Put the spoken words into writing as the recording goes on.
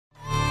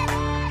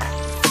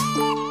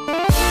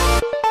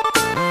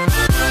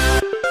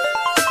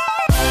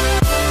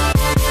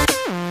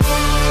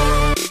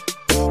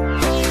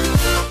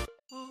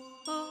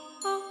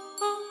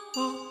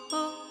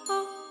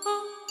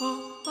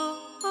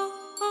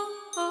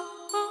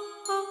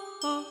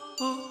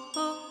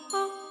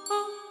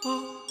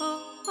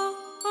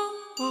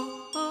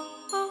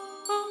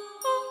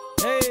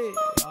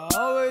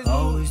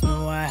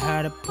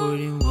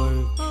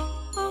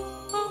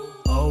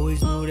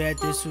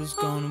this was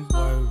gonna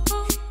work.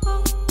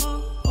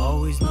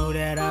 Always knew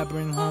that I'd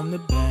bring home the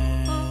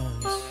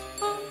bands.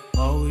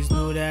 Always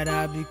knew that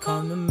I'd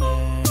become the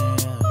man.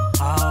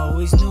 I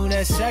always knew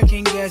that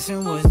second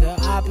guessing was the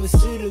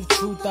opposite of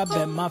truth. I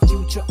bet my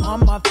future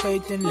on my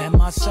faith and let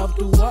myself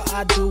do what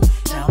I do.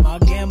 Now my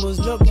gambles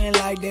looking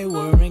like they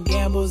weren't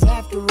gambles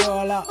after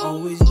all. I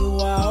always knew,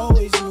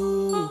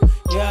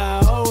 yeah,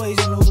 I always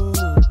knew.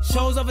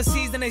 Shows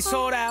overseas, then they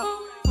sold out.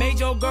 Made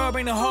your girl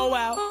bring the hoe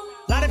out.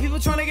 Lot of people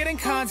trying to get in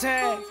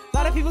contact.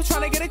 Lot of people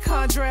trying to get a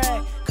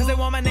contract. Cause they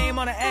want my name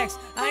on the X.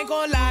 I ain't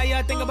gonna lie, yeah,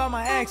 I think about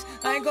my ex.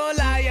 I ain't gonna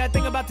lie, yeah, I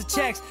think about the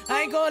checks.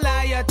 I ain't gonna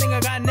lie, yeah, I think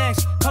I got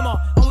next. Come on,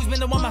 always been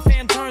the one my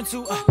fam turn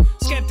to.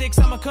 Skeptics,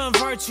 I'ma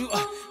convert you.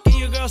 Give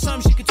your girl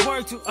something she could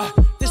twerk to.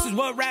 This is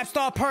what rap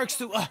star perks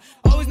do.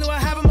 Always knew I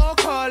have them all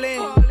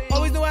calling.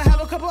 Always knew I have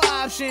a couple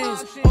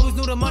options. Always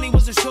knew the money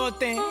was a short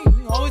thing.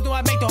 Always knew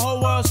I'd make the whole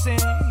world sing.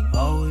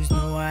 Always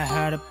knew I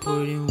had to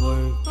put in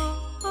work.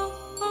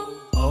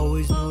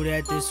 Always knew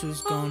that this was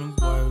gonna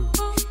work.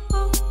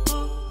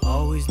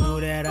 Always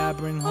knew that I'd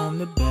bring home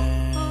the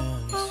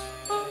bands.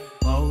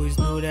 Always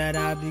knew that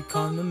I'd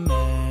become the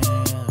man.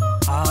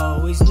 I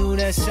always knew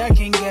that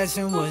second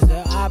guessing was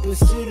the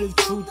opposite of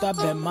truth. I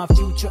bet my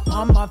future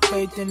on my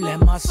faith and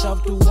let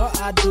myself do what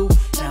I do.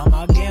 Now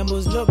my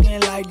gambles looking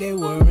like they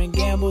weren't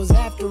gambles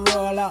after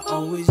all. I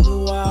always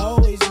knew, yeah,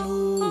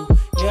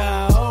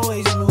 I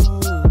always knew.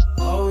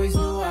 Always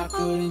knew I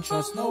couldn't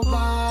trust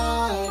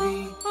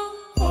nobody.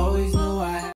 Always knew I had